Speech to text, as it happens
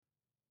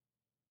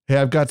Hey,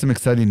 I've got some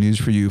exciting news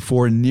for you.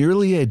 For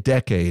nearly a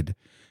decade,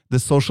 the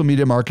Social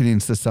Media Marketing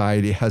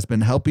Society has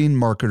been helping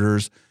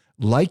marketers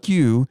like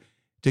you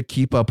to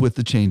keep up with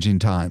the changing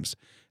times.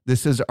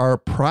 This is our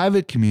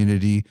private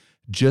community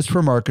just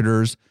for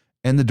marketers,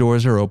 and the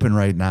doors are open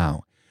right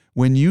now.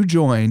 When you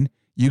join,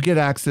 you get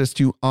access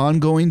to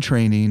ongoing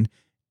training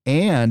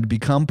and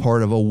become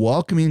part of a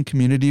welcoming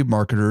community of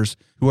marketers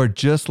who are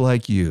just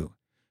like you.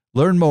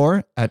 Learn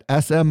more at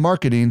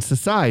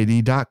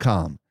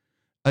smmarketingsociety.com.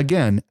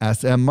 Again,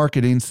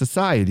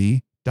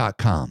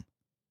 smmarketingsociety.com.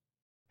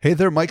 Hey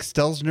there, Mike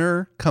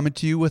Stelzner coming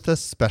to you with a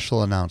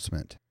special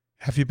announcement.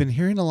 Have you been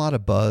hearing a lot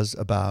of buzz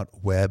about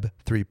Web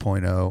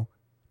 3.0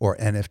 or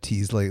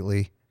NFTs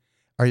lately?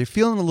 Are you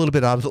feeling a little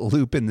bit out of the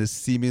loop in this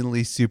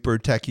seemingly super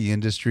techie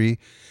industry?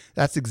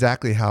 That's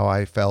exactly how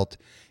I felt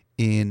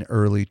in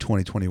early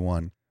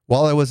 2021.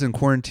 While I was in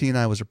quarantine,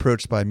 I was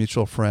approached by a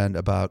mutual friend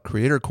about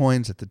creator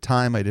coins. At the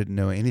time, I didn't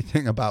know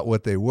anything about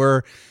what they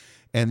were,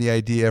 and the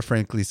idea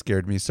frankly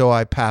scared me, so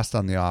I passed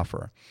on the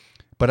offer.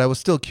 But I was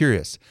still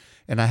curious,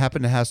 and I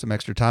happened to have some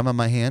extra time on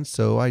my hands,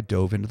 so I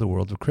dove into the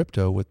world of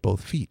crypto with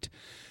both feet.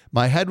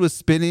 My head was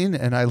spinning,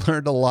 and I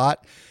learned a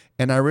lot,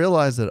 and I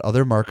realized that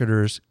other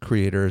marketers,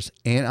 creators,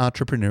 and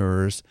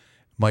entrepreneurs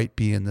might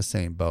be in the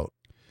same boat.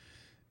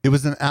 It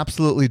was an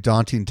absolutely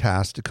daunting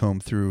task to comb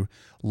through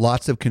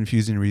lots of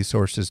confusing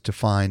resources to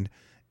find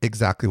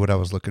exactly what I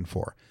was looking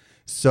for.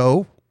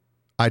 So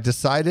I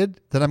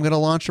decided that I'm going to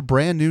launch a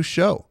brand new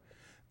show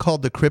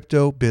called the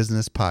Crypto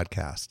Business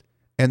Podcast.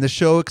 And the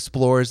show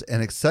explores an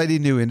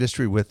exciting new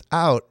industry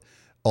without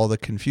all the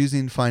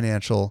confusing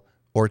financial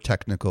or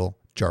technical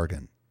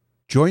jargon.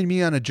 Join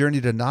me on a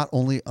journey to not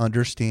only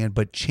understand,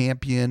 but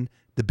champion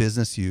the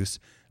business use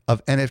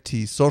of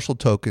NFTs, social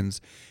tokens,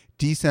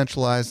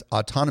 decentralized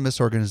autonomous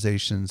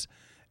organizations,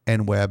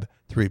 and Web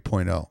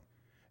 3.0.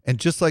 And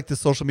just like the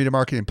Social Media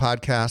Marketing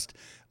Podcast,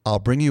 I'll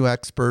bring you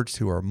experts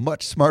who are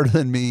much smarter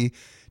than me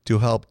to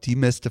help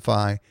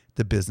demystify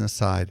the business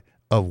side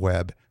of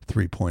Web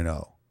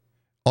 3.0.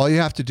 All you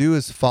have to do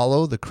is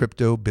follow the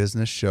Crypto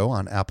Business Show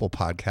on Apple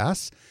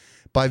Podcasts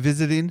by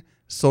visiting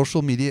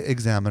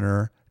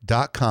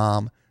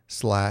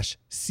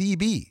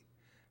socialmediaexaminer.com/CB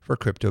for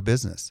crypto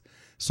business.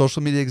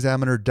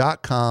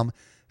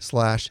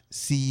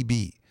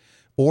 Socialmediaexaminer.com/CB,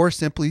 or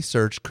simply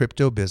search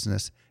Crypto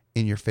Business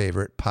in your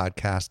favorite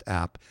podcast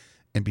app,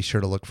 and be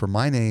sure to look for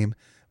my name,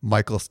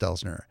 Michael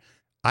Stelzner.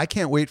 I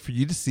can't wait for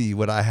you to see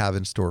what I have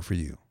in store for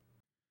you.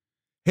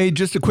 Hey,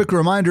 just a quick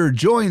reminder,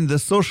 join the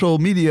Social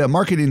Media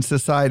Marketing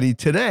Society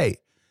today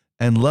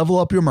and level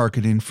up your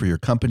marketing for your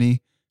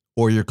company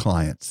or your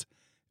clients.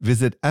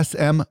 Visit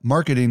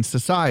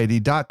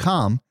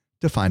smmarketingsociety.com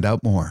to find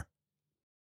out more.